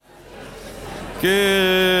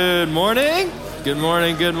Good morning. Good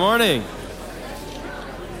morning. Good morning.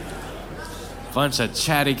 Bunch of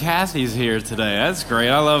chatty Cathys here today. That's great.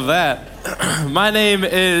 I love that. My name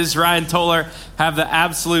is Ryan Toller. Have the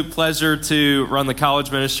absolute pleasure to run the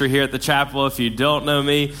college ministry here at the chapel. If you don't know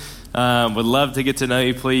me, would love to get to know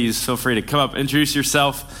you. Please feel free to come up, introduce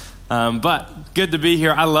yourself. But good to be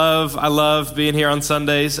here. I love being here on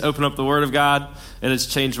Sundays. Open up the Word of God. It has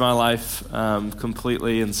changed my life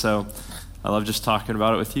completely, and so I love just talking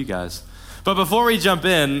about it with you guys. But before we jump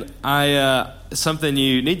in, something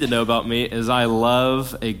you need to know about me is I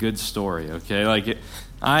love a good story, okay?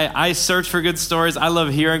 I search for good stories. I love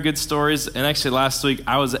hearing good stories. And actually last week,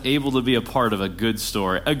 I was able to be a part of a good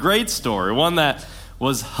story, a great story, one that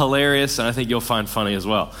was hilarious, and I think you'll find funny as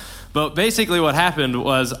well. But basically what happened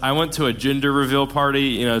was I went to a gender reveal party.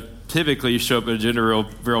 You know, typically you show up at a gender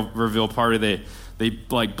reveal party, they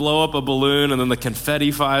like blow up a balloon and then the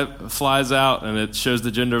confetti flies out and it shows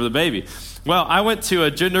the gender of the baby. Well, I went to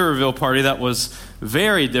a gender reveal party that was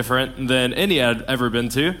very different than any I'd ever been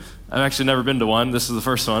to. I've actually never been to one. This is the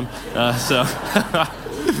first one.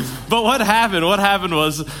 But what happened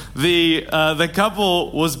was the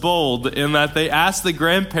couple was bold in that they asked the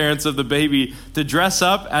grandparents of the baby to dress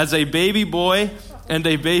up as a baby boy and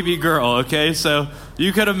a baby girl, okay? So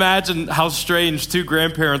you could imagine how strange two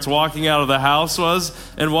grandparents walking out of the house was,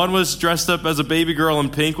 and one was dressed up as a baby girl in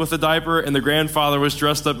pink with a diaper, and the grandfather was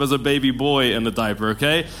dressed up as a baby boy in the diaper,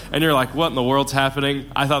 okay? And you're like, what in the world's happening?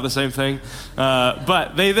 I thought the same thing.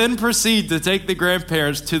 But they then proceed to take the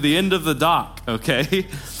grandparents to the end of the dock, okay?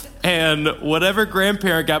 And whatever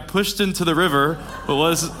grandparent got pushed into the river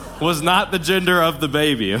was not the gender of the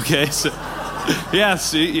baby, okay? So,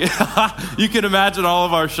 yes, you can imagine all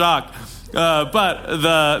of our shock. But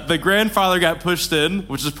the grandfather got pushed in,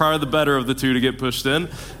 which is probably the better of the two to get pushed in,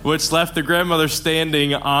 which left the grandmother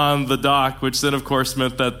standing on the dock, which then, of course,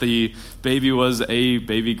 meant that the baby was a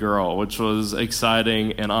baby girl, which was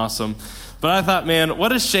exciting and awesome. But I thought, man,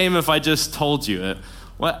 what a shame if I just told you it.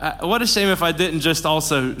 What a shame if I didn't just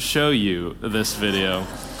also show you this video.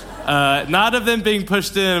 Not of them being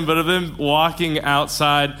pushed in, but of them walking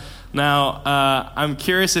outside. Now, I'm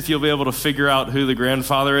curious if you'll be able to figure out who the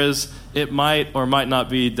grandfather is. It might or might not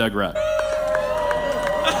be Doug Rett.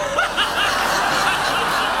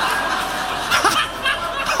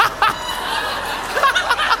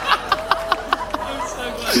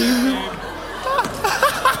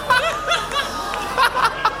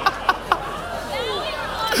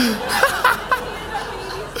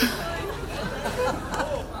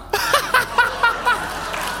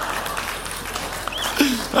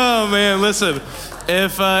 Oh man, listen.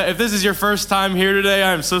 If this is your first time here today,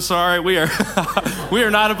 I'm so sorry. We are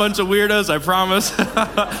not a bunch of weirdos, I promise.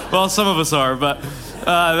 Well, some of us are, but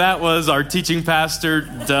that was our teaching pastor,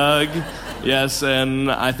 Doug. Yes, and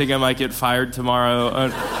I think I might get fired tomorrow.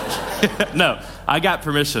 No, I got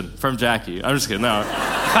permission from Jackie. I'm just kidding. No.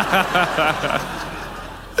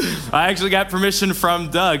 I actually got permission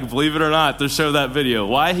from Doug, believe it or not, to show that video.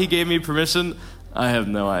 Why he gave me permission, I have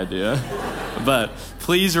no idea. But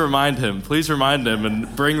please remind him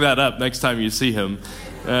and bring that up next time you see him.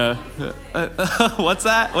 What's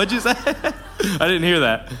that? What'd you say? I didn't hear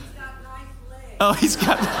that. He's got nice legs. Oh, he's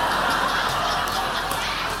got...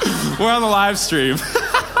 We're on the live stream.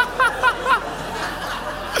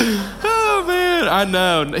 Oh, man. I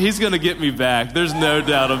know. He's going to get me back. There's no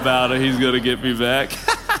doubt about it. He's going to get me back.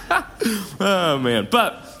 Oh, man.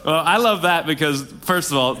 But... well, I love that because, first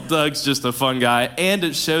of all, Doug's just a fun guy, and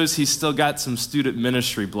it shows he's still got some student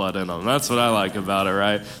ministry blood in him. That's what I like about it,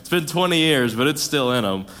 right? It's been 20 years, but it's still in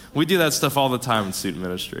him. We do that stuff all the time in student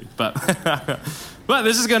ministry. But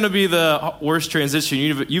this is going to be the worst transition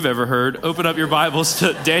you've ever heard. Open up your Bibles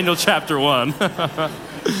to Daniel chapter 1.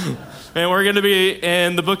 And we're going to be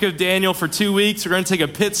in the book of Daniel for 2 weeks. We're going to take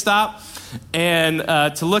a pit stop and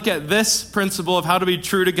to look at this principle of how to be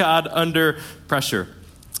true to God under pressure.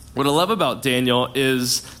 What I love about Daniel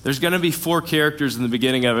is there's going to be 4 characters in the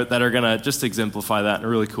beginning of it that are going to just exemplify that in a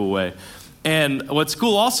really cool way. And what's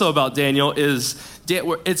cool also about Daniel is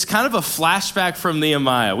it's kind of a flashback from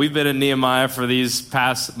Nehemiah. We've been in Nehemiah for these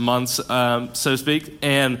past months, so to speak.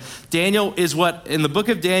 And Daniel is what, in the book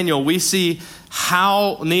of Daniel, we see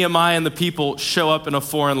how Nehemiah and the people show up in a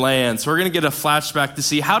foreign land. So we're going to get a flashback to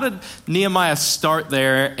see how did Nehemiah start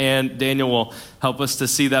there, and Daniel will help us to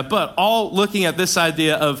see that. But all looking at this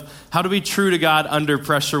idea of how to be true to God under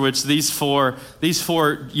pressure, which these four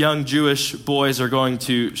young Jewish boys are going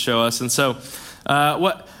to show us. And so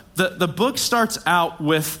the book starts out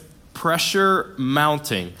with pressure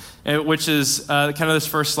mounting, which is kind of this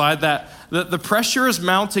first slide, that the pressure is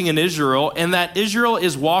mounting in Israel, and that Israel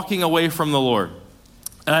is walking away from the Lord.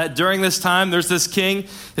 During this time, there's this king.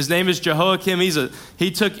 His name is Jehoiakim. He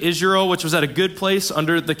took Israel, which was at a good place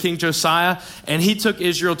under the king Josiah, and he took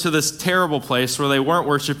Israel to this terrible place where they weren't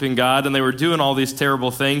worshiping God and they were doing all these terrible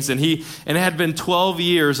things. And it had been 12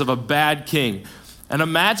 years of a bad king. And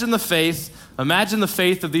imagine the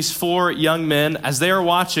faith of these 4 young men as they are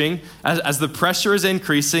watching, as the pressure is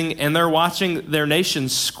increasing, and they're watching their nation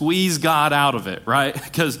squeeze God out of it, right?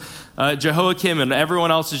 Because Jehoiakim and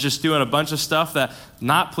everyone else is just doing a bunch of stuff that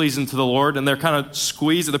not pleasing to the Lord, and they're kind of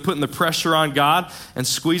they're putting the pressure on God and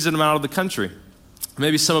squeezing them out of the country.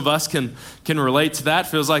 Maybe some of us can relate to that.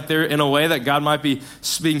 Feels like they're in a way that God might be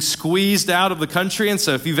being squeezed out of the country. And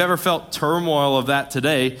so if you've ever felt turmoil of that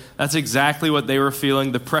today, that's exactly what they were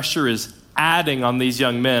feeling. The pressure is adding on these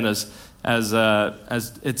young men as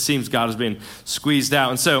it seems God is being squeezed out.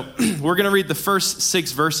 And so we're going to read the first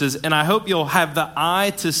 6 verses, and I hope you'll have the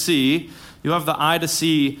eye to see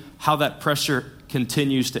how that pressure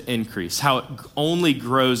continues to increase, how it only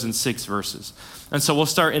grows in 6 verses. And so we'll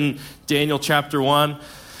start in Daniel chapter 1. It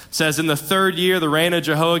says, in the 3rd year, the reign of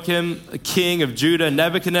Jehoiakim, king of Judah,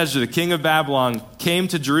 Nebuchadnezzar, the king of Babylon, came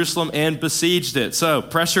to Jerusalem and besieged it. So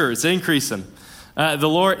pressure, it's increasing. The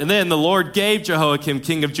Lord gave Jehoiakim,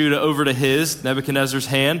 king of Judah, over to Nebuchadnezzar's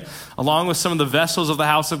hand, along with some of the vessels of the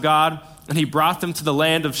house of God. And he brought them to the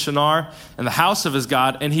land of Shinar and the house of his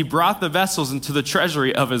God, and he brought the vessels into the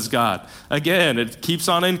treasury of his God. Again, it keeps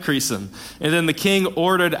on increasing. And then the king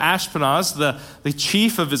ordered Ashpenaz, the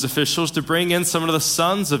chief of his officials, to bring in some of the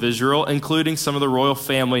sons of Israel, including some of the royal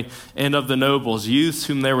family and of the nobles, youths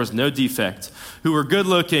whom there was no defect, who were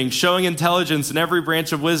good-looking, showing intelligence in every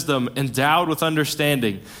branch of wisdom, endowed with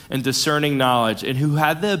understanding and discerning knowledge, and who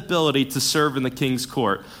had the ability to serve in the king's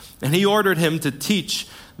court. And he ordered him to teach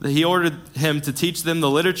them the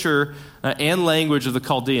literature and language of the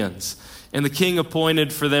Chaldeans. And the king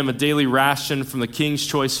appointed for them a daily ration from the king's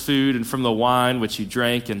choice food and from the wine which he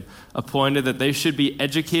drank, and appointed that they should be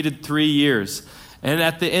educated 3 years, and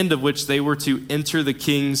at the end of which they were to enter the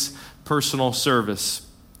king's personal service.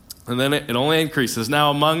 And then it only increases.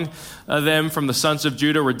 Now among them from the sons of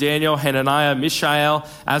Judah were Daniel, Hananiah, Mishael,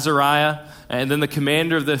 Azariah, and then the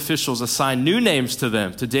commander of the officials assigned new names to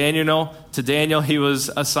them. To Daniel he was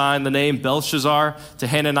assigned the name Belshazzar, to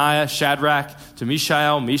Hananiah, Shadrach, to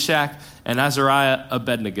Mishael, Meshach, and Azariah,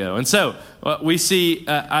 Abednego. And so we see,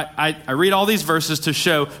 I read all these verses to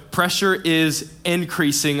show pressure is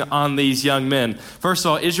increasing on these young men. First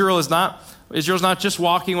of all, Israel's not just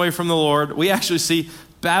walking away from the Lord. We actually see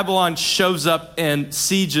Babylon shows up and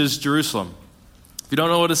sieges Jerusalem. If you don't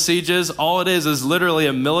know what a siege is, all it is literally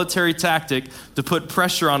a military tactic to put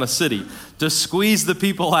pressure on a city, to squeeze the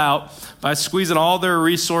people out by squeezing all their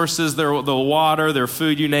resources, the water, their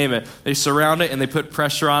food, you name it. They surround it and they put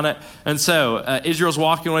pressure on it. And so Israel's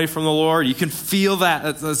walking away from the Lord. You can feel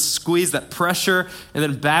that squeeze, that pressure. And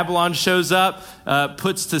then Babylon shows up,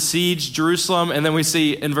 puts to siege Jerusalem. And then we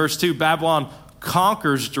see in verse 2, Babylon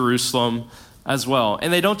conquers Jerusalem as well.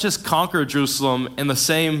 And they don't just conquer Jerusalem. In the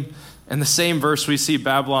same verse, we see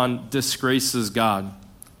Babylon disgraces God,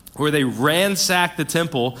 where they ransack the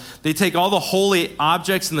temple. They take all the holy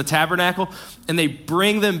objects in the tabernacle and they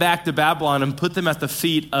bring them back to Babylon and put them at the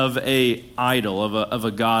feet of a idol, of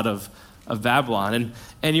a god of Babylon.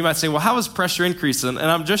 And you might say, well, how is pressure increasing? And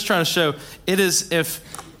I'm just trying to show it is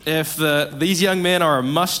if these young men are a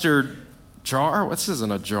mustard jar. This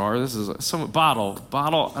isn't a jar. This is some bottle. I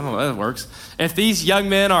don't know how that works. If these young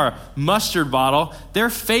men are a mustard bottle, their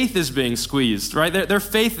faith is being squeezed, right? Their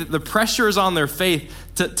faith, the pressure is on their faith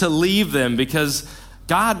to leave them, because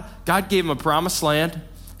God gave them a promised land.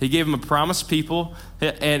 He gave them a promised people,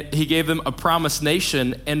 and he gave them a promised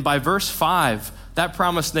nation. And by verse 5, that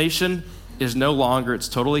promised nation is no longer, it's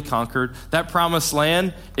totally conquered. That promised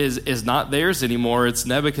land is not theirs anymore, it's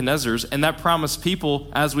Nebuchadnezzar's. And that promised people,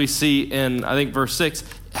 as we see in, I think, verse 6,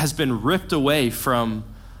 has been ripped away from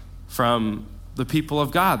the people of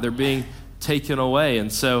God. They're being taken away.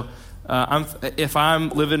 And so if I'm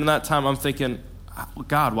living in that time, I'm thinking,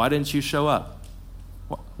 God, why didn't you show up?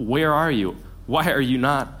 Where are you? Why are you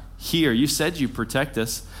not here? You said you protect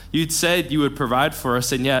us. You said you would provide for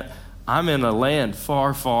us, and yet I'm in a land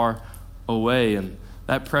far, far away, and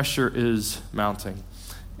that pressure is mounting.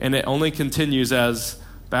 And it only continues as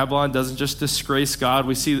Babylon doesn't just disgrace God.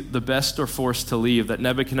 We see the best are forced to leave, that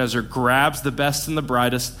Nebuchadnezzar grabs the best and the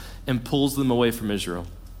brightest and pulls them away from Israel.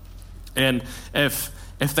 And if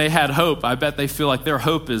they had hope, I bet they feel like their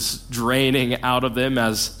hope is draining out of them,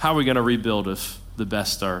 as how are we going to rebuild if the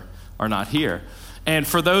best are not here? And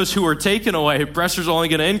for those who are taken away, pressure's only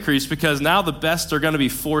going to increase because now the best are going to be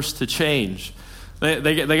forced to change.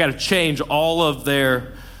 They got to change all of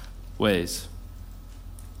their ways.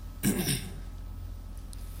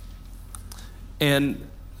 And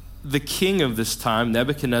the king of this time,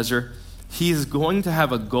 Nebuchadnezzar, he is going to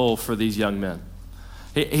have a goal for these young men.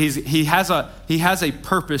 He has a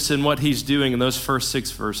purpose in what he's doing in those first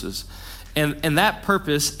 6 verses. And that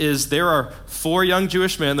purpose is there are 4 young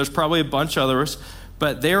Jewish men, there's probably a bunch others,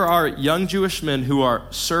 but there are young Jewish men who are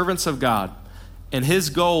servants of God. And his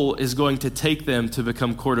goal is going to take them to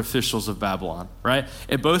become court officials of Babylon, right?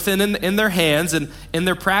 And both in their hands and in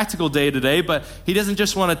their practical day-to-day, but he doesn't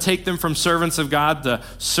just want to take them from servants of God to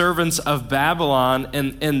servants of Babylon,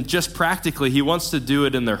 and just practically, he wants to do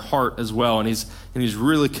it in their heart as well, and he's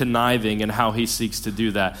really conniving in how he seeks to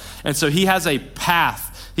do that. And so he has a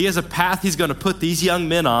path. He has a path he's going to put these young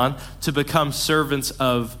men on to become servants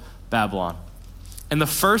of Babylon. And the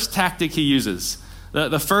first tactic he uses,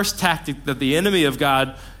 the first tactic that the enemy of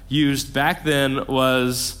God used back then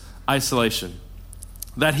was isolation.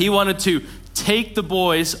 That he wanted to take the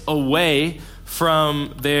boys away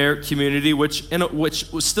from their community, which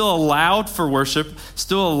was still allowed for worship,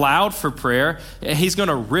 still allowed for prayer, and he's going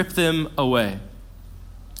to rip them away.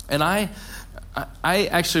 And I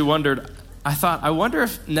actually wondered, I wonder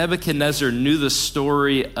if Nebuchadnezzar knew the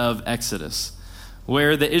story of Exodus,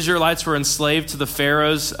 where the Israelites were enslaved to the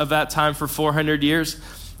pharaohs of that time for 400 years.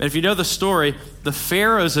 And if you know the story, the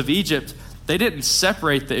pharaohs of Egypt, they didn't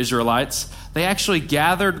separate the Israelites. They actually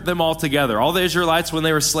gathered them all together. All the Israelites, when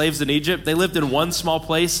they were slaves in Egypt, they lived in one small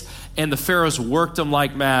place, and the pharaohs worked them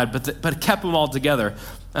like mad, but kept them all together.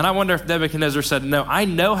 And I wonder if Nebuchadnezzar said, no, I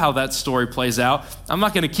know how that story plays out. I'm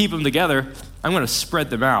not going to keep them together. I'm going to spread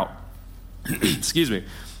them out. Excuse me.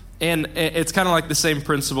 And it's kind of like the same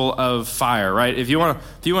principle of fire, right? If you don't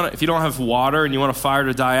have water and you want a fire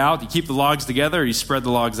to die out, you keep the logs together or you spread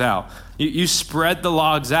the logs out. You spread the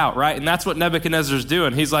logs out, right? And that's what Nebuchadnezzar's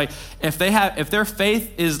doing. He's like, if their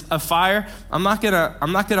faith is a fire, I'm not gonna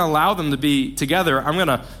allow them to be together. I'm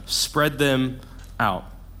gonna spread them out.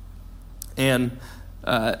 And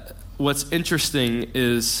what's interesting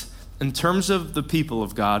is, in terms of the people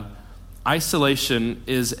of God, isolation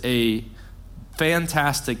is a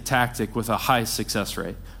fantastic tactic with a high success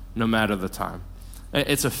rate, no matter the time.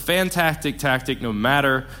 It's a fantastic tactic no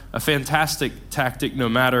matter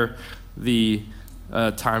the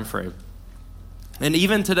time frame. And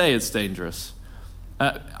even today, it's dangerous.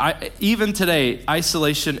 Even today,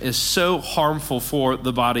 isolation is so harmful for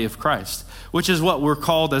the body of Christ, which is what we're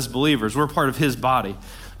called as believers. We're part of his body.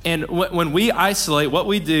 And when we isolate, what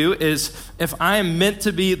we do is, if I am meant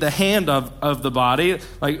to be the hand of the body,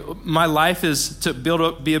 like my life is to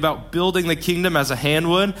be about building the kingdom as a hand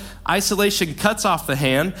would, isolation cuts off the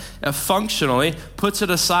hand, functionally puts it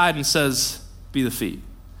aside and says, be the feet,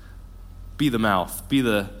 be the mouth, be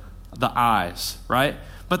the eyes, right?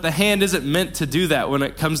 But the hand isn't meant to do that when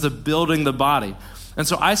it comes to building the body. And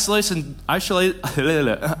so isolation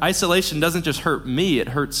doesn't just hurt me, it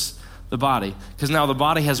hurts the body, because now the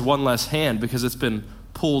body has one less hand because it's been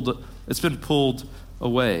pulled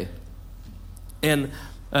away. And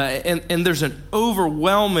there's an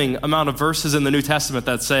overwhelming amount of verses in the New Testament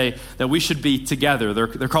that say that we should be together.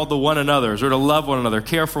 They're called the one another's, or to love one another,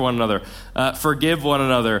 care for one another, forgive one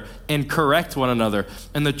another, and correct one another.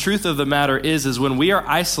 And the truth of the matter is when we are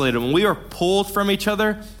isolated, when we are pulled from each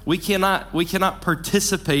other, we cannot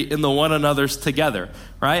participate in the one another's together,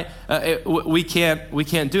 right? We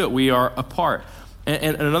can't do it. We are apart.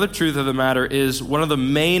 And another truth of the matter is, one of the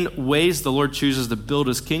main ways the Lord chooses to build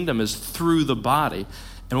his kingdom is through the body.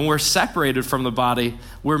 And when we're separated from the body,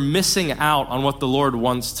 we're missing out on what the Lord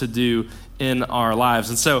wants to do in our lives.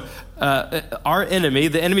 And so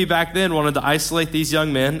the enemy back then wanted to isolate these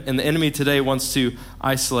young men, and the enemy today wants to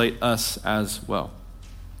isolate us as well.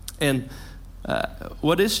 And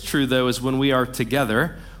what is true, though, is when we're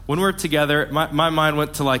together, my mind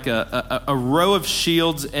went to like a row of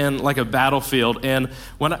shields and like a battlefield. And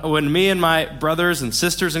when me and my brothers and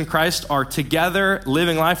sisters in Christ are together,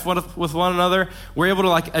 living life with one another, we're able to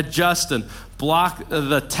like adjust and block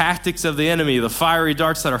the tactics of the enemy, the fiery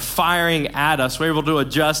darts that are firing at us. We're able to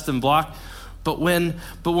adjust and block. But when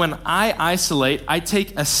I isolate, I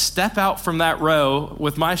take a step out from that row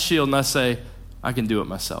with my shield and I say, I can do it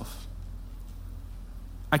myself.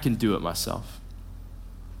 I can do it myself.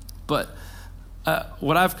 But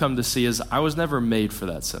what I've come to see is I was never made for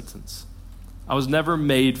that sentence. I was never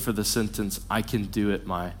made for the sentence, I can do it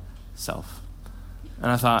myself.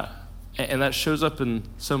 And I thought, and that shows up in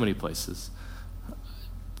so many places.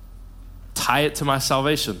 Tie it to my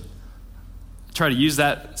salvation. try to use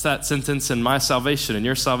that sentence in my salvation and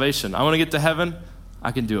your salvation. I want to get to heaven.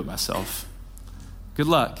 I can do it myself. Good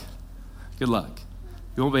luck. Good luck.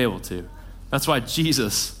 You won't be able to. That's why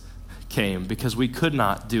Jesus came, because we could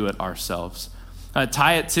not do it ourselves.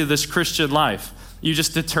 Tie it to this Christian life. You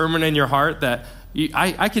just determine in your heart that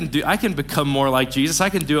I can become more like Jesus. I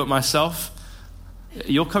can do it myself.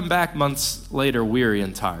 You'll come back months later weary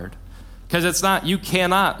and tired. Because you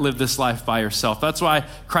cannot live this life by yourself. That's why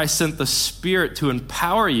Christ sent the Spirit to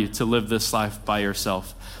empower you to live this life by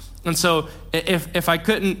yourself. And so if I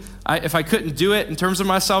couldn't do it in terms of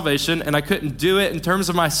my salvation, and I couldn't do it in terms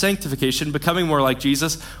of my sanctification, becoming more like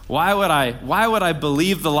Jesus, why would I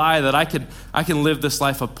believe the lie that I can live this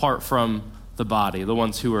life apart from the body, the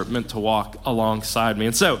ones who are meant to walk alongside me?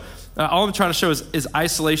 And so all I'm trying to show is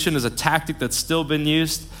isolation is a tactic that's still been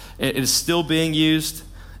used. It is still being used.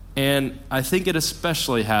 And I think it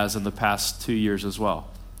especially has in the past 2 years as well,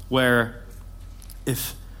 where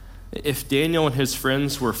if Daniel and his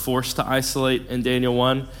friends were forced to isolate in Daniel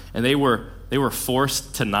 1, and they were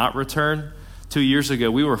forced to not return, 2 years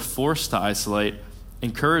ago we were forced to isolate,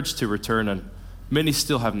 encouraged to return, and many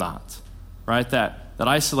still have not, right? That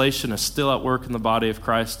isolation is still at work in the body of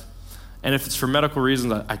Christ. And if it's for medical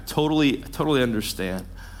reasons, I totally understand.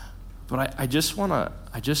 But I just want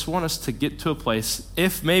us to get to a place,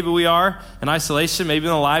 if maybe we are in isolation, maybe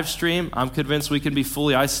in the live stream, I'm convinced we can be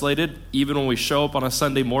fully isolated, even when we show up on a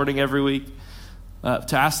Sunday morning every week,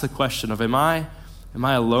 to ask the question of, am I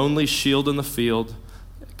a lonely shield in the field?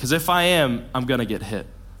 Because if I am, I'm going to get hit.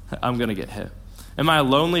 I'm going to get hit. Am I a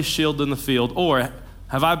lonely shield in the field, or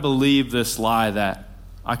have I believed this lie that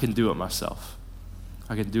I can do it myself?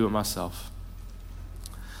 I can do it myself.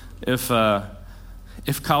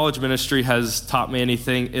 If college ministry has taught me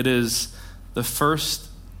anything, it is the first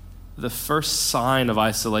sign of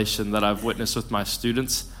isolation that I've witnessed with my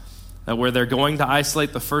students, that where they're going to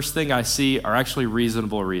isolate, the first thing I see are actually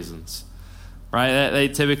reasonable reasons, right? They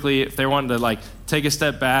typically, if they're wanting to take a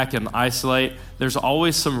step back and isolate, there's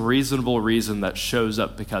always some reasonable reason that shows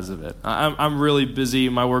up because of it. I'm really busy.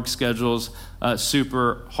 My work schedule's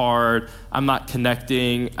super hard. I'm not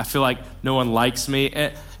connecting. I feel like no one likes me.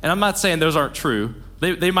 And I'm not saying those aren't true.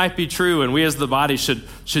 They might be true, and we as the body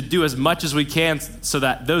should do as much as we can so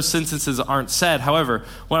that those sentences aren't said. However,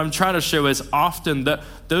 what I'm trying to show is often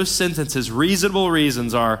those sentences, reasonable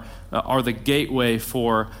reasons, are the gateway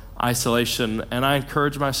for isolation. And I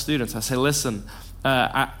encourage my students. I say, listen,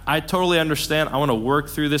 I totally understand. I want to work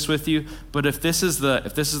through this with you. But if this is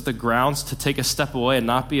the grounds to take a step away and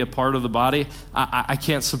not be a part of the body, I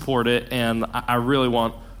can't support it, and I really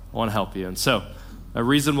want to help you. And so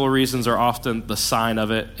reasonable reasons are often the sign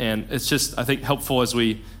of it, and it's just, I think, helpful as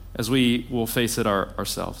we will face it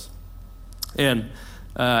ourselves. And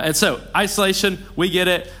so isolation, we get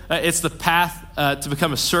it. It's the path to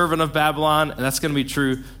become a servant of Babylon, and that's going to be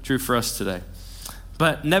true for us today.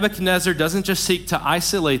 But Nebuchadnezzar doesn't just seek to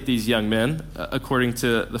isolate these young men, according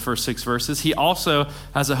to the first 6 verses. He also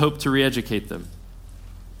has a hope to re-educate them.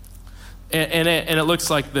 And it looks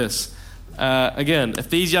like this. Again, if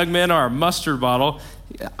these young men are a mustard bottle,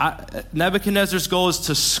 Nebuchadnezzar's goal is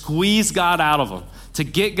to squeeze God out of them, to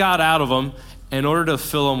get God out of them in order to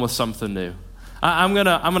fill them with something new. I'm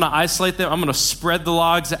gonna isolate them. I'm gonna spread the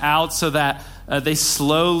logs out so that they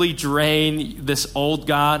slowly drain this old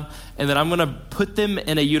God, and then I'm going to put them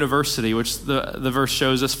in a university, which the verse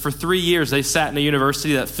shows us. For 3 years, they sat in a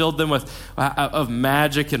university that filled them with of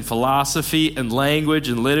magic and philosophy and language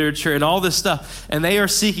and literature and all this stuff. And they are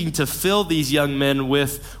seeking to fill these young men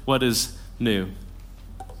with what is new.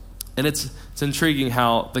 And it's intriguing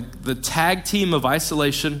how the tag team of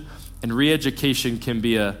isolation and re-education can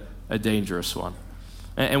be a dangerous one.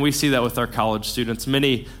 And we see that with our college students.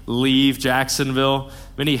 Many leave Jacksonville.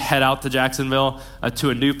 Many head out to Jacksonville to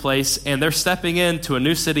a new place. And they're stepping into a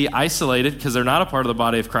new city isolated because they're not a part of the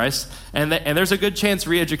body of Christ. And there's a good chance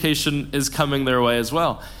re-education is coming their way as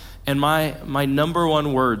well. And my number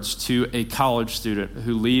one words to a college student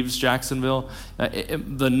who leaves Jacksonville,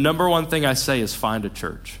 the number one thing I say is find a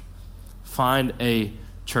church. Find a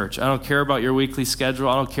church. I don't care about your weekly schedule.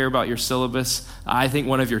 I don't care about your syllabus. I think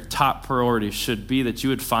one of your top priorities should be that you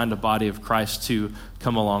would find a body of Christ to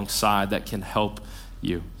come alongside that can help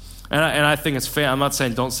you. And I think it's fair. I'm not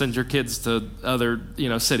saying don't send your kids to other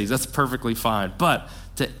cities. That's perfectly fine. But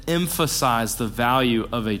to emphasize the value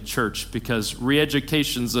of a church, because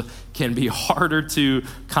re-educations can be harder to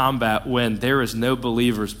combat when there is no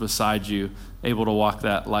believers beside you able to walk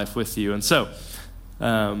that life with you. And so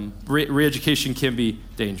re-education can be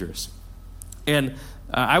dangerous. And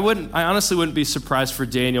I honestly wouldn't be surprised for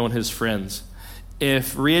Daniel and his friends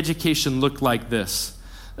if re-education looked like this.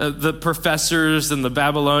 the professors and the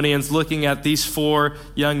Babylonians looking at these 4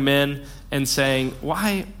 young men and saying,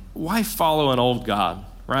 why follow an old God,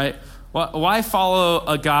 right? Why follow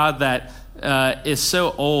a God that is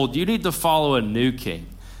so old? You need to follow a new king.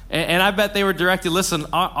 And I bet they were directed, listen,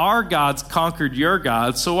 our gods conquered your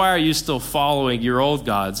gods, so why are you still following your old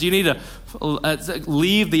gods? You need to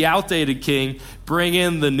leave the outdated king, bring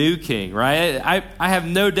in the new king, right? I have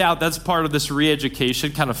no doubt that's part of this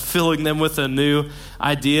re-education, kind of filling them with a new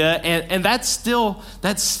idea. And that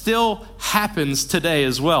still happens today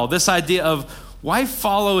as well. This idea of why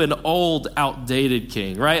follow an old, outdated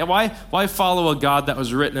king, right? Why follow a God that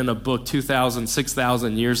was written in a book 2,000,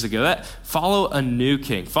 6,000 years ago? Follow a new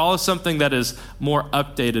king. Follow something that is more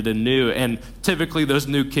updated and new. And typically those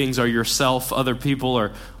new kings are yourself, other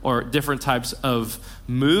people, or different types of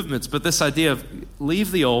movements. But this idea of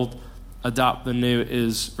leave the old, adopt the new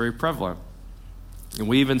is very prevalent. And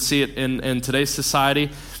we even see it in today's society.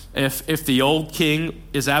 If the old king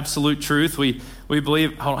is absolute truth, we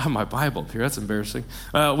believe, I don't have my Bible up here, that's embarrassing.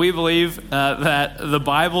 We believe that the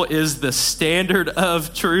Bible is the standard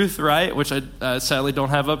of truth, right? Which I sadly don't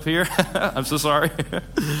have up here. I'm so sorry.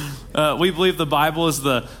 We believe the Bible is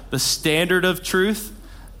the standard of truth.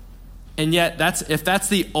 And yet, if that's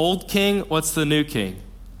the old king, what's the new king?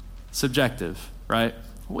 Subjective, right?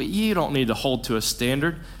 Well, you don't need to hold to a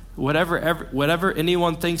standard. Whatever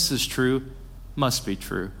anyone thinks is true must be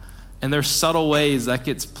true. And there's subtle ways that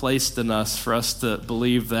gets placed in us for us to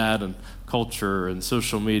believe that, and culture and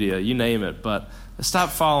social media, you name it. But stop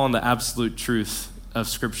following the absolute truth of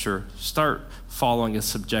Scripture. Start following a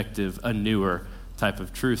subjective, a newer type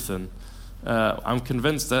of truth. And I'm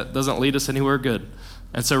convinced that doesn't lead us anywhere good.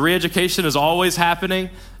 And so re-education is always happening,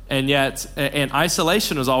 and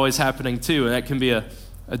isolation is always happening too. And that can be a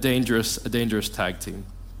dangerous tag team.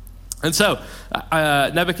 And so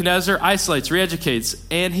Nebuchadnezzar isolates, re-educates,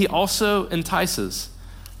 and he also entices.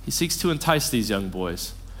 He seeks to entice these young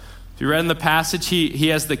boys. If you read in the passage, he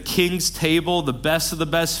has the king's table, the best of the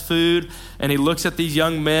best food, and he looks at these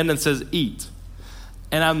young men and says, eat.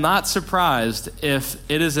 And I'm not surprised if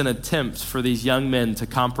it is an attempt for these young men to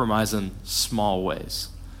compromise in small ways,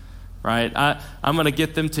 right? I'm going to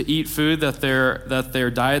get them to eat food that their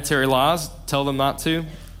dietary laws tell them not to,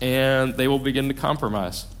 and they will begin to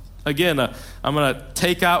compromise. Again, I'm going to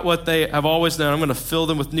take out what they have always known. I'm going to fill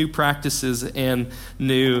them with new practices and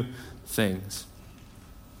new things.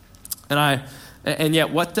 And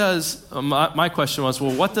yet, what does, my question was,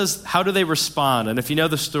 well, how do they respond? And if you know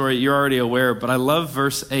the story, you're already aware, but I love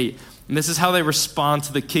verse 8. And this is how they respond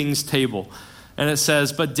to the king's table. And it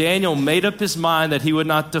says, but Daniel made up his mind that he would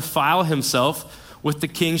not defile himself with the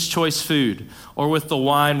king's choice food or with the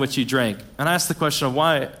wine which he drank. And I asked the question of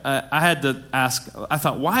why. I had to ask, I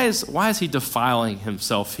thought, why is he defiling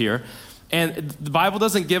himself here? And the Bible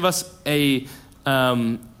doesn't give us a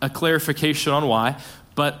clarification on why,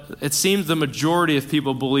 but it seems the majority of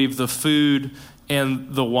people believe the food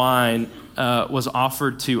and the wine was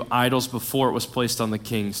offered to idols before it was placed on the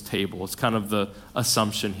king's table. It's kind of the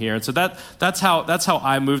assumption here. And so that's how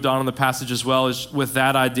I moved on in the passage as well, is with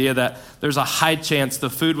that idea that there's a high chance the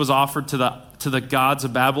food was offered to the gods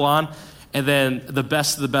of Babylon, and then the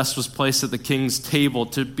best of the best was placed at the king's table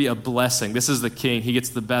to be a blessing. This is the king. He gets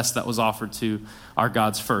the best that was offered to our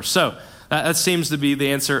gods first. So that seems to be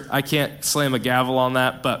the answer. I can't slam a gavel on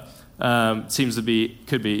that, but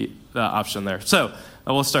could be the option there. So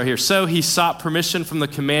we'll start here. So he sought permission from the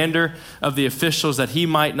commander of the officials that he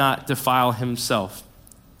might not defile himself.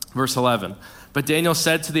 Verse 11. But Daniel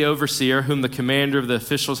said to the overseer, whom the commander of the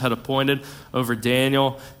officials had appointed over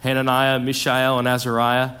Daniel, Hananiah, Mishael, and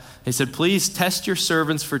Azariah, he said, please test your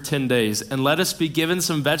servants for 10 days, and let us be given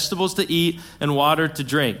some vegetables to eat and water to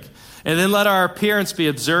drink. And then let our appearance be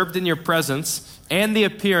observed in your presence, and the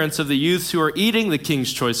appearance of the youths who are eating the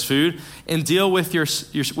king's choice food, and deal with your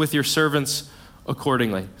servants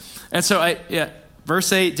accordingly. And so,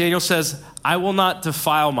 verse 8, Daniel says, I will not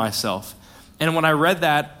defile myself. And when I read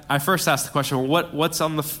that, I first asked the question, well,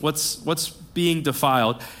 what's being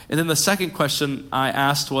defiled? And then the second question I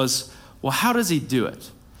asked was, well, how does he do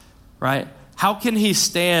it? Right? How can he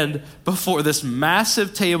stand before this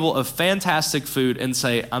massive table of fantastic food and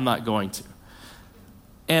say, I'm not going to?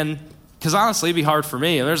 And because honestly, it'd be hard for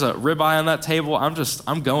me. And there's a ribeye on that table.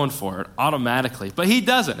 I'm going for it automatically. But he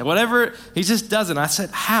doesn't. He just doesn't. I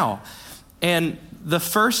said, how? And the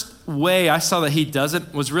first way I saw that he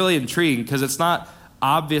doesn't was really intriguing because it's not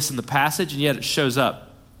obvious in the passage, and yet it shows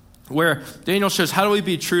up. Where Daniel shows, how do we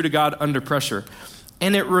be true to God under pressure?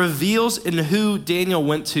 And it reveals in who Daniel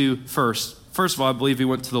went to first. First of all, I believe he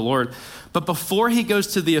went to the Lord. But before he goes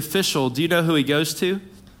to the official, do you know who he goes to?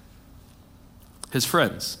 his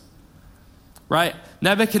friends, right?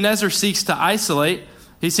 Nebuchadnezzar seeks to isolate.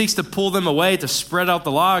 He seeks to pull them away, to spread out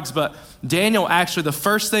the logs. But Daniel, actually, the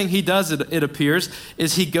first thing he does, it appears,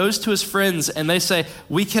 is he goes to his friends and they say,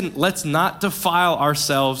 let's not defile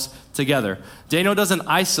ourselves together. Daniel doesn't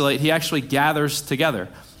isolate, he actually gathers together.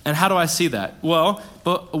 And how do I see that? Well,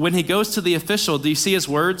 but when he goes to the official, do you see his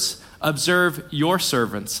words? Observe your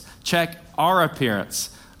servants, check our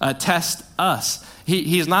appearance, test us.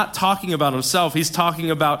 He's not talking about himself. He's talking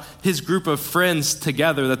about his group of friends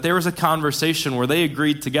together, that there was a conversation where they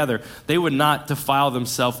agreed together they would not defile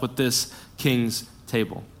themselves with this king's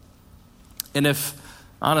table. And if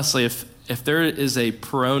there is a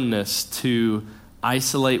proneness to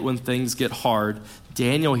isolate when things get hard,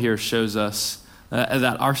 Daniel here shows us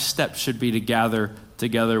that our step should be to gather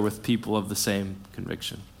together with people of the same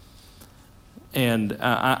conviction. And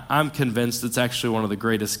I'm convinced it's actually one of the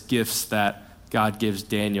greatest gifts that God gives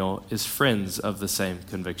Daniel is friends of the same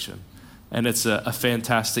conviction. And it's a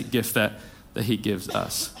fantastic gift that he gives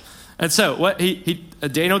us. And so what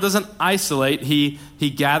Daniel doesn't isolate, he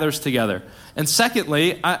gathers together. And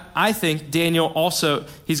secondly, I think Daniel also,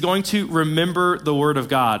 he's going to remember the word of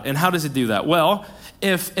God. And how does he do that? Well,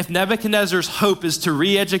 if Nebuchadnezzar's hope is to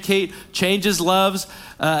re-educate, change his loves,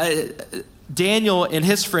 Daniel and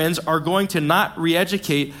his friends are going to not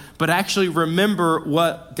re-educate, but actually remember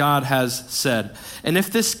what God has said. And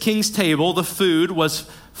if this king's table, the food was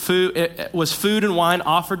food and wine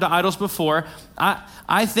offered to idols before,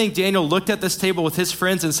 I think Daniel looked at this table with his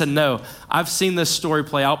friends and said, no, I've seen this story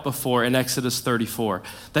play out before in Exodus 34.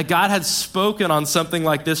 That God had spoken on something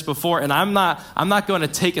like this before, and I'm not going to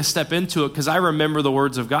take a step into it because I remember the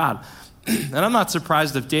words of God. And I'm not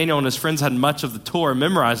surprised if Daniel and his friends had much of the Torah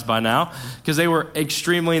memorized by now, because they were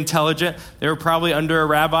extremely intelligent. They were probably under a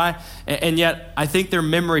rabbi, and yet I think their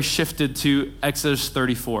memory shifted to Exodus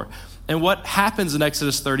 34. And what happens in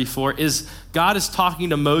Exodus 34 is God is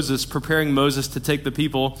talking to Moses, preparing Moses to take the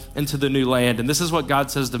people into the new land. And this is what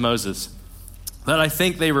God says to Moses, that I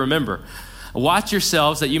think they remember. Watch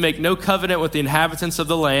yourselves that you make no covenant with the inhabitants of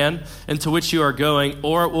the land into which you are going,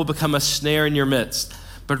 or it will become a snare in your midst.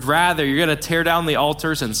 But rather, you're going to tear down the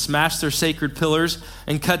altars and smash their sacred pillars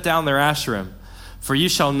and cut down their Asherim. For you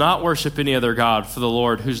shall not worship any other God, for the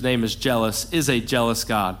Lord, whose name is jealous, is a jealous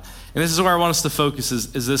God. And this is where I want us to focus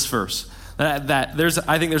is this verse. I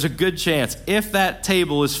think there's a good chance, if that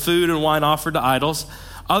table is food and wine offered to idols,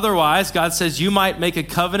 otherwise, God says you might make a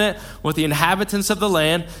covenant with the inhabitants of the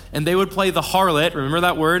land, and they would play the harlot, remember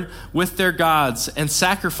that word, with their gods and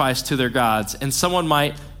sacrifice to their gods. And someone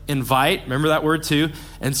might invite, remember that word too,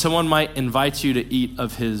 and someone might invite you to eat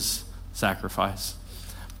of his sacrifice.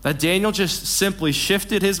 That Daniel just simply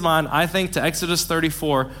shifted his mind, I think, to Exodus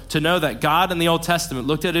 34 to know that God in the Old Testament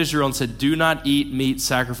looked at Israel and said, do not eat meat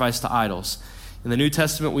sacrificed to idols. In the New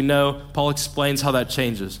Testament, we know Paul explains how that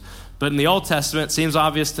changes. But in the Old Testament, it seems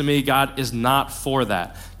obvious to me God is not for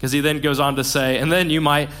that. Because he then goes on to say, and then you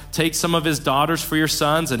might take some of his daughters for your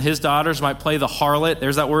sons, and his daughters might play the harlot,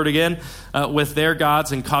 there's that word again, with their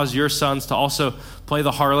gods, and cause your sons to also play the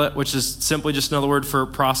harlot, which is simply just another word for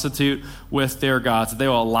prostitute, with their gods. They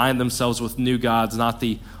will align themselves with new gods, not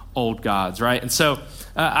the old gods, right? And so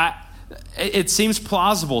it seems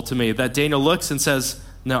plausible to me that Daniel looks and says,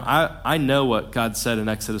 no, I know what God said in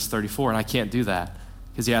Exodus 34, and I can't do that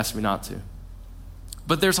because he asked me not to.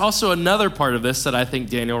 But there's also another part of this that I think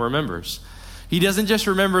Daniel remembers. He doesn't just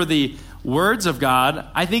remember the words of God,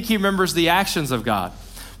 I think he remembers the actions of God.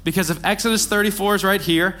 Because if Exodus 34 is right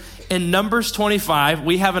here, in Numbers 25,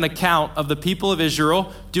 we have an account of the people of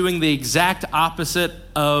Israel doing the exact opposite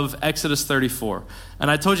of Exodus 34.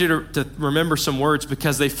 And I told you to remember some words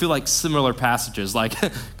because they feel like similar passages, like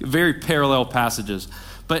very parallel passages.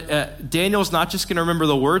 But Daniel's not just going to remember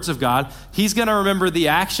the words of God, he's going to remember the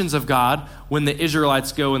actions of God when the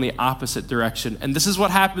Israelites go in the opposite direction. And this is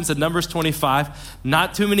what happens in Numbers 25,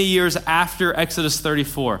 not too many years after Exodus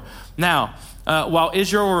 34. Now, while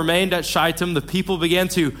Israel remained at Shittim, the people began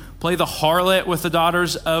to play the harlot with the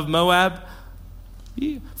daughters of Moab.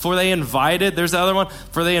 For they invited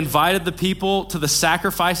the people to the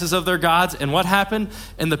sacrifices of their gods. And what happened?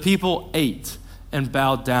 And the people ate and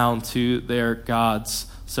bowed down to their gods.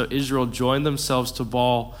 So Israel joined themselves to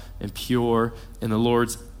Baal and Peor, and the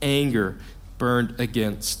Lord's anger burned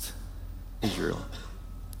against Israel.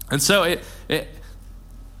 And so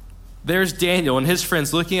there's Daniel and his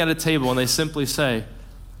friends looking at a table, and they simply say,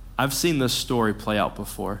 I've seen this story play out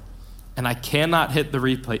before, and I cannot hit the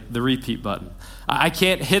repeat button. I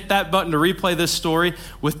can't hit that button to replay this story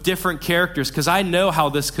with different characters because I know how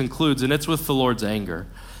this concludes, and it's with the Lord's anger.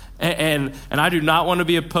 And I do not want to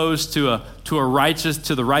be opposed to the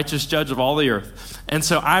righteous judge of all the earth. And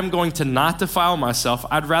so I'm going to not defile myself.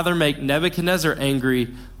 I'd rather make Nebuchadnezzar angry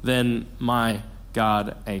than my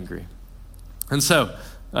God angry. And so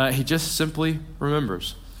he just simply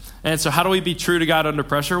remembers. And so how do we be true to God under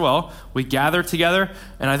pressure? Well, we gather together,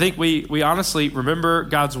 and I think we honestly remember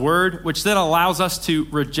God's word, which then allows us to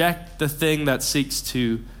reject the thing that seeks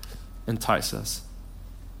to entice us.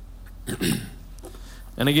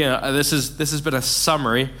 And again, this has been a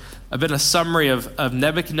summary. A summary of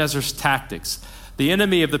Nebuchadnezzar's tactics. The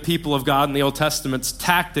enemy of the people of God in the Old Testament's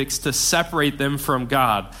tactics to separate them from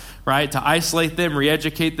God, right? To isolate them,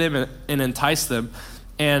 re-educate them, and entice them.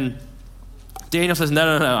 And Daniel says,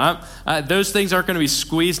 no. Those things aren't going to be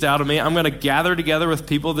squeezed out of me. I'm going to gather together with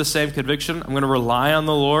people of the same conviction. I'm going to rely on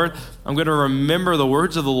the Lord. I'm going to remember the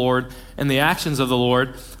words of the Lord and the actions of the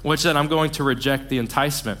Lord, which then I'm going to reject the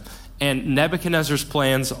enticement. And Nebuchadnezzar's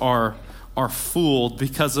plans are fooled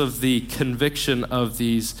because of the conviction of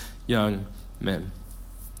these young men.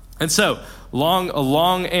 And so, a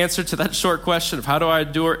long answer to that short question of how do I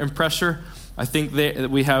endure in pressure, I think that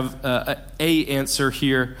we have a answer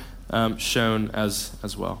here shown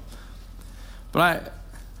as well. But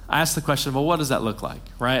I asked the question, well, what does that look like,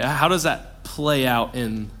 right? How does that play out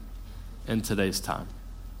in today's time?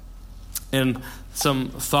 And some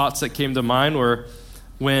thoughts that came to mind were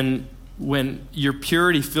when your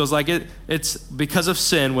purity feels like it's because of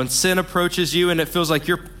sin, when sin approaches you and it feels like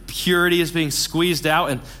your purity is being squeezed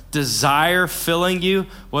out and desire filling you,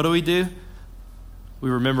 what do? We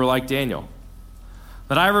remember like Daniel.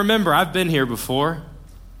 But I remember I've been here before,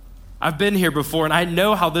 and I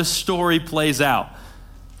know how this story plays out.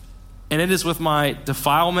 And it is with my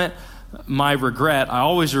defilement, my regret. I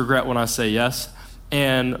always regret when I say yes,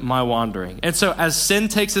 and my wandering. And so as sin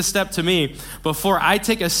takes a step to me, before I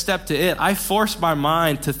take a step to it, I force my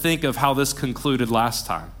mind to think of how this concluded last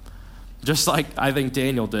time. Just like I think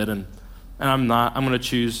Daniel did, and I'm going to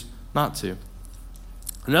choose not to.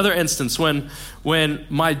 Another instance, when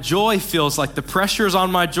my joy feels like the pressure is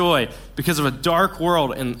on my joy because of a dark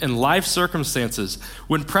world and life circumstances,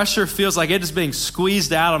 when pressure feels like it is being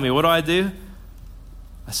squeezed out of me, what do?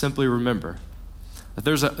 I simply remember that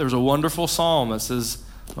there's a wonderful psalm that says,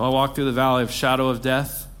 "Though I walk through the valley of shadow of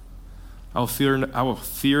death, I will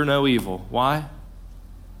fear no evil." Why?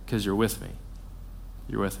 Because you're with me.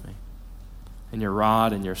 You're with me. And your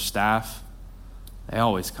rod and your staff, they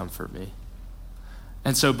always comfort me.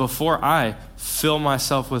 And so before I fill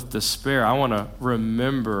myself with despair, I want to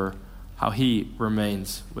remember how he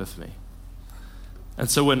remains with me. And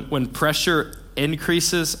so when pressure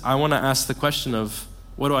increases, I want to ask the question of,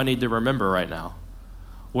 what do I need to remember right now?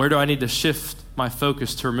 Where do I need to shift my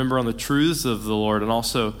focus to remember on the truths of the Lord and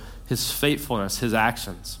also his faithfulness, his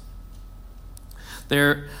actions?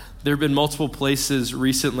 There have been multiple places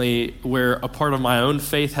recently where a part of my own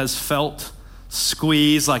faith has felt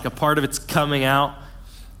squeezed, like a part of it's coming out.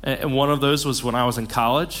 And one of those was when I was in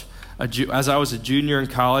college. As I was a junior in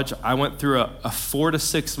college, I went through a 4 to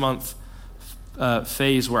 6 month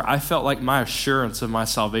phase where I felt like my assurance of my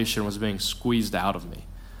salvation was being squeezed out of me,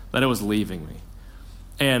 that it was leaving me.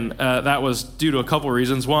 And that was due to a couple of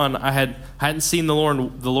reasons. One, I hadn't seen the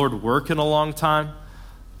Lord work in a long time.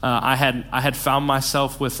 I had found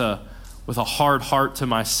myself with a hard heart to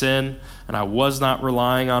my sin, and I was not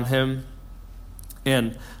relying on him.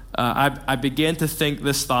 And I began to think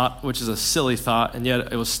this thought, which is a silly thought, and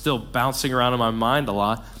yet it was still bouncing around in my mind a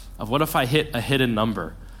lot, of what if I hit a hidden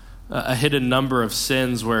number of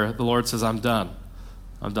sins where the Lord says, I'm done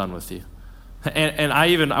with you. And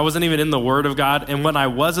I wasn't even in the Word of God, and when I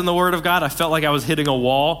was in the Word of God, I felt like I was hitting a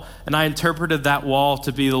wall, and I interpreted that wall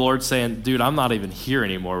to be the Lord saying, dude, I'm not even here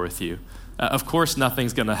anymore with you. Of course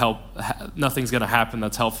nothing's going to happen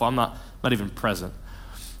that's helpful. I'm not even present.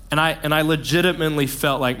 And I legitimately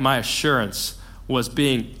felt like my assurance was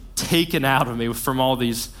being taken out of me from all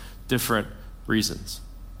these different reasons.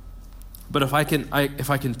 But if I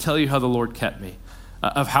can tell you how the Lord kept me,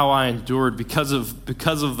 of how I endured because of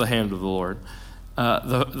the hand of the Lord,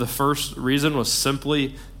 the first reason was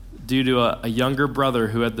simply due to a younger brother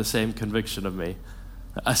who had the same conviction of me,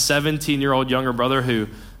 a 17-year-old younger brother who,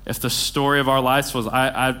 if the story of our lives was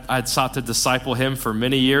I'd sought to disciple him for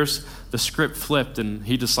many years, the script flipped and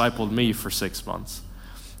he discipled me for 6 months.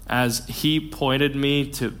 As he pointed me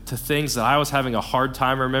to things that I was having a hard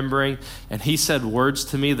time remembering, and he said words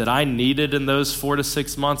to me that I needed in those 4 to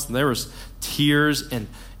 6 months, and there was tears and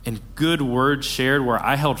good words shared where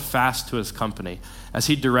I held fast to his company as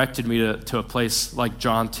he directed me to a place like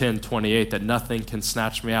John 10:28, that nothing can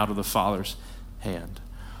snatch me out of the Father's hand.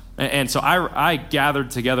 And so I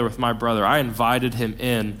gathered together with my brother. I invited him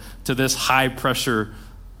in to this high pressure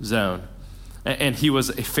zone. And he was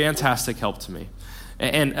a fantastic help to me.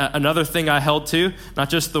 And another thing I held to, not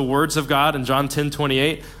just the words of God in John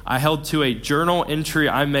 10:28, I held to a journal entry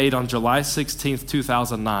I made on July 16th,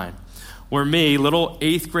 2009, where me, little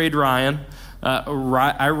 8th grade Ryan,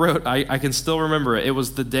 I wrote, I can still remember it. It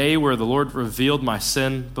was the day where the Lord revealed my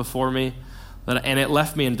sin before me, and it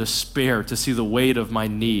left me in despair to see the weight of my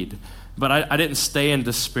need. But I didn't stay in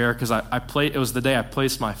despair because it was the day I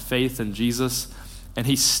placed my faith in Jesus, and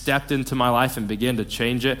he stepped into my life and began to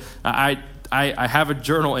change it. I have a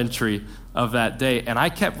journal entry of that day, and I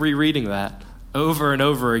kept rereading that over and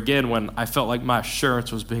over again when I felt like my assurance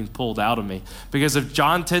was being pulled out of me. Because if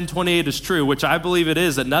John 10:28 is true, which I believe it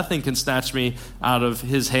is, that nothing can snatch me out of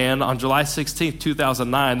his hand, on July 16th,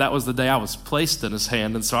 2009, that was the day I was placed in his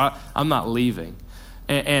hand, and so I'm not leaving.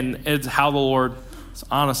 And it's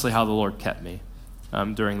honestly how the Lord kept me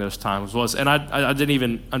during those times was. And I didn't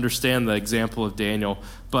even understand the example of Daniel,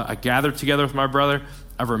 but I gathered together with my brother.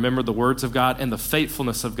 I remembered the words of God and the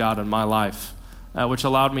faithfulness of God in my life, which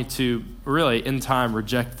allowed me to really, in time,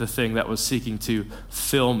 reject the thing that was seeking to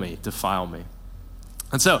fill me, defile me.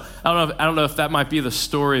 And so I don't know if that might be the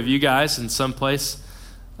story of you guys in some place.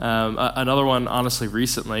 Another one, honestly,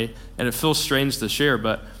 recently, and it feels strange to share,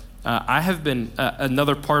 but I have been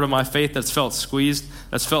another part of my faith that's felt squeezed,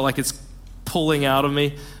 that's felt like it's pulling out of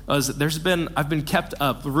me. I've been kept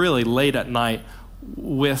up really late at night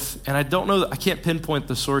with, and I don't know, I can't pinpoint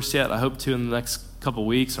the source yet. I hope to in the next couple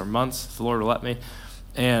weeks or months, if the Lord will let me.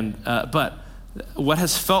 And but what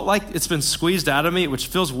has felt like it's been squeezed out of me, which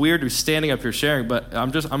feels weird to be standing up here sharing, but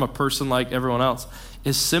I'm a person like everyone else,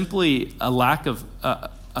 is simply a lack of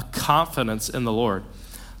a confidence in the Lord.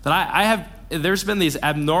 That there's been these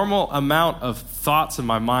abnormal amount of thoughts in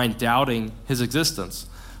my mind doubting his existence,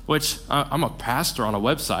 which I'm a pastor on a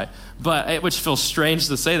website, which feels strange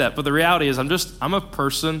to say that. But the reality is I'm a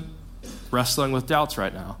person wrestling with doubts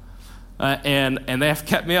right now. And they have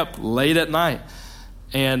kept me up late at night.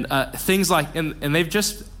 And things like, and they've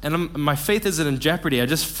just, and my faith isn't in jeopardy. I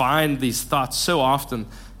just find these thoughts so often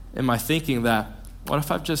in my thinking that, what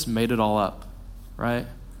if I've just made it all up, right?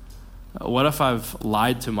 What if I've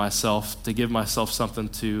lied to myself to give myself something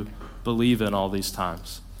to believe in all these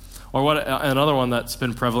times? Or another one that's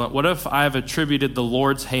been prevalent, what if I have attributed the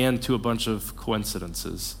Lord's hand to a bunch of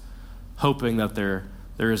coincidences, hoping that there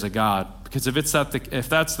is a God? Because if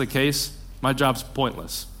that's the case, my job's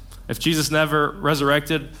pointless. If Jesus never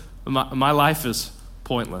resurrected, my life is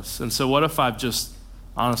pointless. And so what if I've just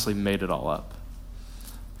honestly made it all up?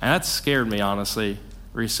 And that scared me, honestly,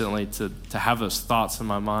 recently, to have those thoughts in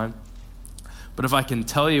my mind. But if I can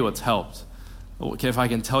tell you what's helped, if I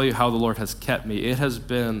can tell you how the Lord has kept me, it has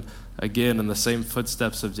been, again, in the same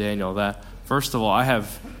footsteps of Daniel, that first of all, I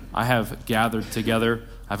have gathered together.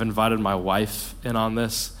 I've invited my wife in on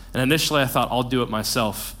this. And initially I thought I'll do it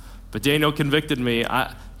myself. But Daniel convicted me.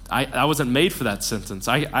 I wasn't made for that sentence.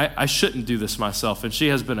 I shouldn't do this myself. And she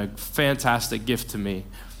has been a fantastic gift to me.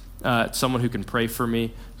 Someone who can pray for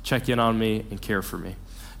me, check in on me, and care for me.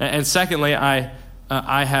 And secondly, I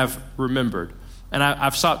have remembered. And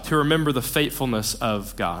I've sought to remember the faithfulness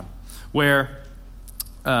of God, where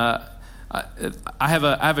I have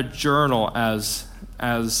a journal as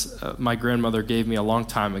my grandmother gave me a long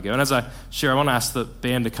time ago. And as I share, I want to ask the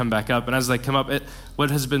band to come back up. And as they come up,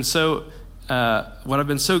 what I've been so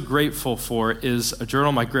grateful for is a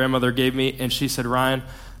journal my grandmother gave me, and she said, Ryan,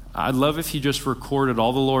 I'd love if you just recorded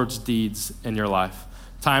all the Lord's deeds in your life,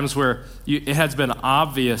 times where it has been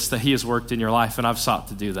obvious that he has worked in your life, and I've sought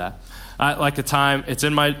to do that. Like a time, it's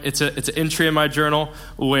an entry in my journal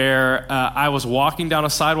where I was walking down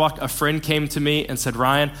a sidewalk. A friend came to me and said,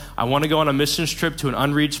 Ryan, I want to go on a missions trip to an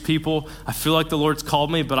unreached people. I feel like the Lord's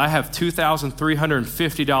called me, but I have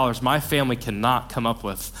 $2,350 my family cannot come up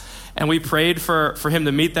with. And we prayed for him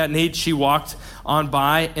to meet that need. She walked on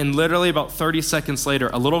by, and literally about 30 seconds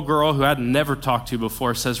later, a little girl who I'd never talked to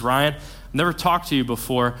before says, Ryan, never talked to you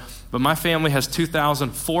before, but my family has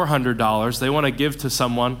 $2,400 they want to give to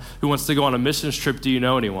someone who wants to go on a missions trip. Do you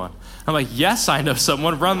know anyone? I'm like, yes, I know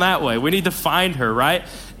someone. Run that way. We need to find her, right?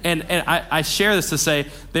 And I share this to say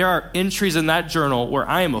there are entries in that journal where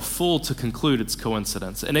I am a fool to conclude it's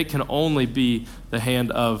coincidence, and it can only be the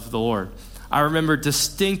hand of the Lord. I remember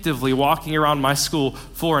distinctively walking around my school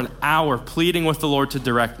for an hour pleading with the Lord to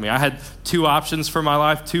direct me. I had two options for my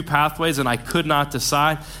life, two pathways, and I could not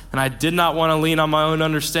decide. And I did not want to lean on my own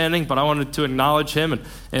understanding, but I wanted to acknowledge him,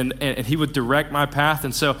 and he would direct my path.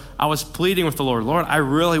 And so I was pleading with the Lord, I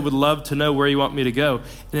really would love to know where you want me to go.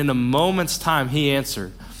 And in a moment's time, he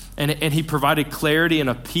answered. And he provided clarity and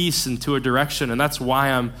a peace into a direction. And that's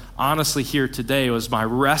why I'm honestly here today, was my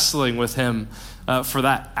wrestling with him for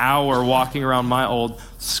that hour walking around my old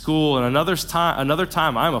school. And another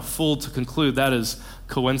time, I'm a fool to conclude that is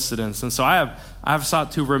coincidence. And so I have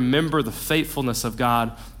sought to remember the faithfulness of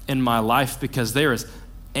God in my life, because there is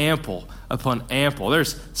ample upon ample.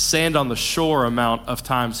 There's sand on the shore amount of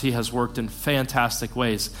times he has worked in fantastic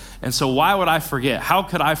ways. And so why would I forget? How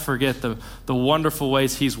could I forget the wonderful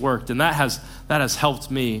ways he's worked? And that has helped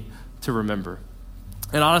me to remember.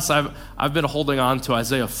 And honestly, I've been holding on to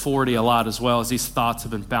Isaiah 40 a lot, as well, as these thoughts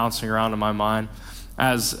have been bouncing around in my mind.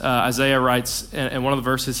 As Isaiah writes in one of the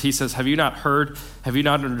verses, he says, "Have you not heard? Have you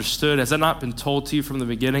not understood? Has it not been told to you from the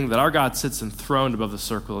beginning that our God sits enthroned above the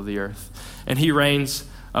circle of the earth, and he reigns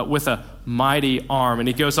with a mighty arm?" And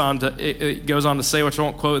he goes on to say, which I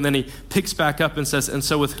won't quote, and then he picks back up and says, "And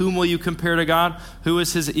so with whom will you compare to God? Who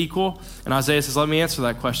is his equal?" And Isaiah says, let me answer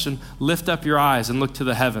that question. "Lift up your eyes and look to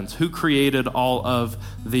the heavens. Who created all of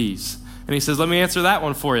these?" And he says, let me answer that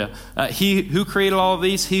one for you. He who created all of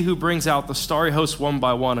these, he who brings out the starry hosts one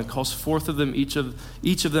by one and calls forth of them each of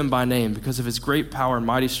them by name, because of his great power and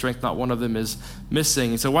mighty strength, not one of them is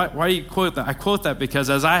missing. And so why do you quote that? I quote that because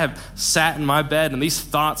as I have sat in my bed and these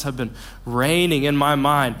thoughts have been raining in my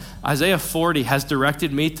mind, Isaiah 40 has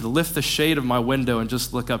directed me to lift the shade of my window and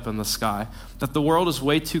just look up in the sky. That the world is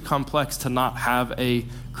way too complex to not have a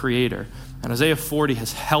creator. And Isaiah 40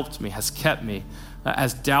 has helped me, has kept me,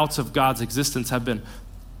 as doubts of God's existence have been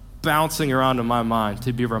bouncing around in my mind,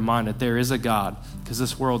 to be reminded there is a God, because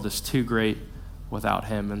this world is too great without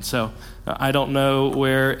him. And so I don't know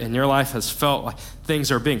where in your life has felt like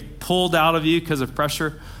things are being pulled out of you because of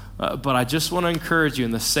pressure, but I just want to encourage you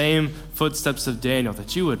in the same footsteps of Daniel,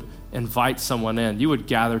 that you would invite someone in, you would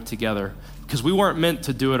gather together, because we weren't meant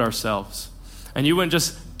to do it ourselves. And you wouldn't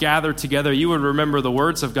just gather together, you would remember the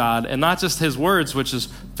words of God, and not just his words, which is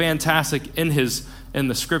fantastic in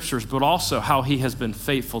the scriptures, but also how he has been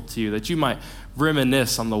faithful to you, that you might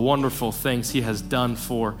reminisce on the wonderful things he has done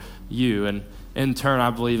for you. And in turn, I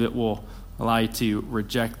believe it will allow you to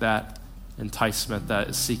reject that enticement that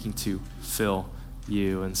is seeking to fill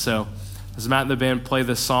you. And so as Matt and the band play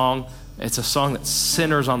this song, it's a song that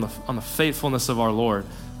centers on the faithfulness of our Lord.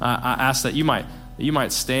 I ask that you might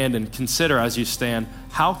stand and consider as you stand,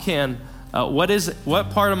 how can, what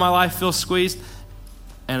part of my life feels squeezed,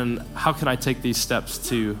 and how can I take these steps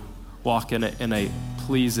to walk in a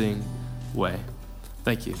pleasing way?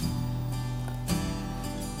 Thank you.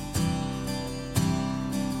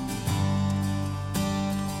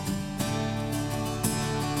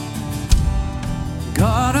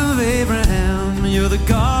 God of Abraham, you're the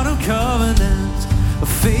God of covenants, of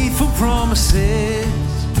faithful promises.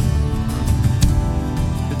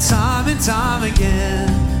 Time and time again,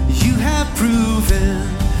 you have proven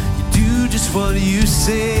you do just what you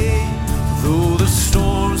say. Though the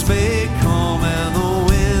storms may come and the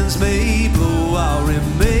winds may blow, I'll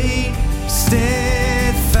remain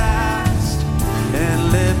steadfast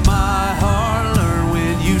and let my heart learn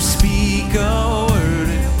when you speak a word,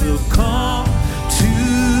 it will come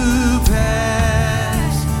to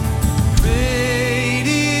pass. Great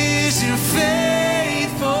is your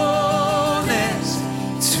faithfulness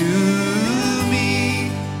to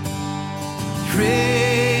me.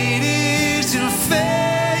 Great is your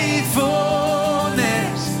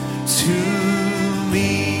faithfulness to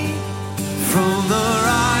me. From the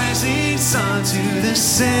rising sun to the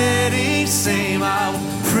setting same, I will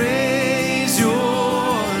praise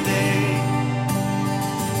your name.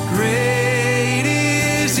 Great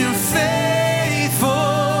is your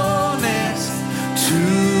faithfulness to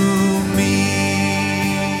me.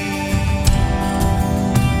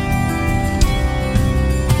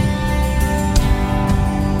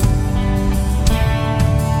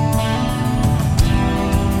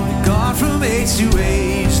 God from age to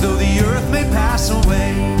age, though the earth may pass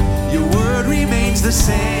away, your word remains the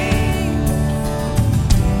same.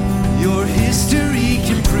 Your history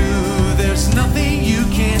can prove there's nothing you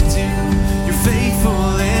can't do. You're faithful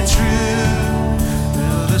and true.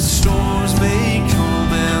 Though the storms may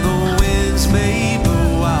come and the winds may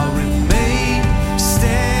blow, I'll remain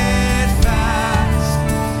steadfast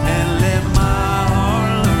and let my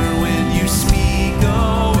heart learn when you speak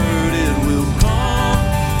a word, it will come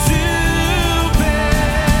to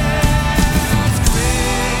pass.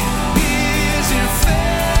 Great is your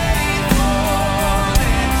faithfulness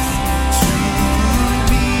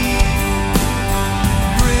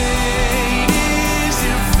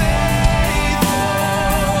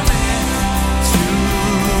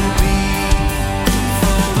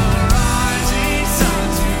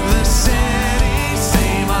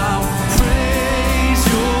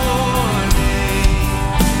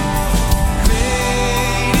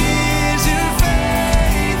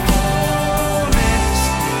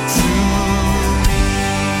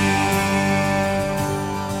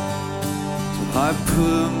I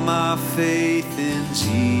put my faith in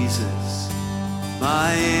Jesus,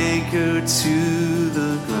 my anchor to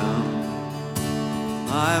the ground,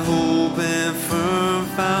 my hope and firm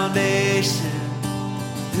foundation.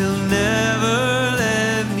 He'll never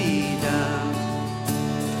let me down.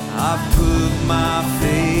 I put my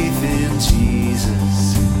faith in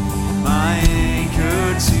Jesus, my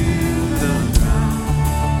anchor to the ground,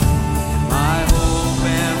 my hope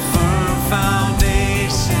and firm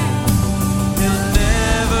foundation. He'll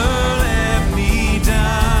never let me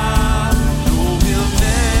down. No, he'll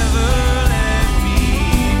never let me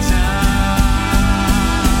down.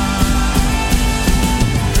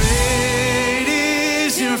 Great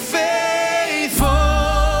is your faithfulness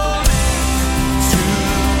to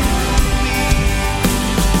me.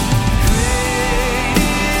 Great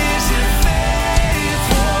is your faithfulness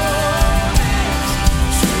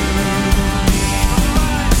to me.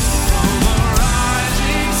 From the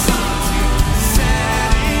rising sun to the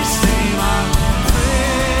setting sun, I will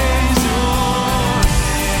praise your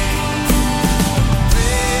name.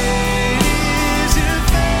 Great is your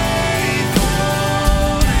faithfulness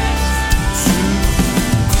to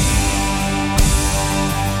me.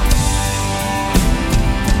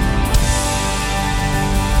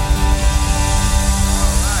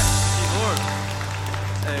 Lord.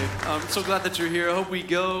 Hey, I'm so glad that you're here. I hope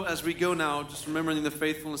as we go now, just remembering the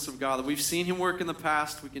faithfulness of God, that we've seen him work in the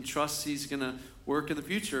past. We can trust he's going to work in the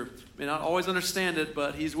future. May not always understand it,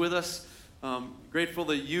 but he's with us. Grateful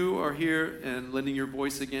that you are here and lending your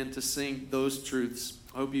voice again to sing those truths.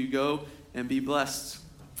 I hope you go and be blessed.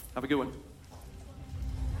 Have a good one.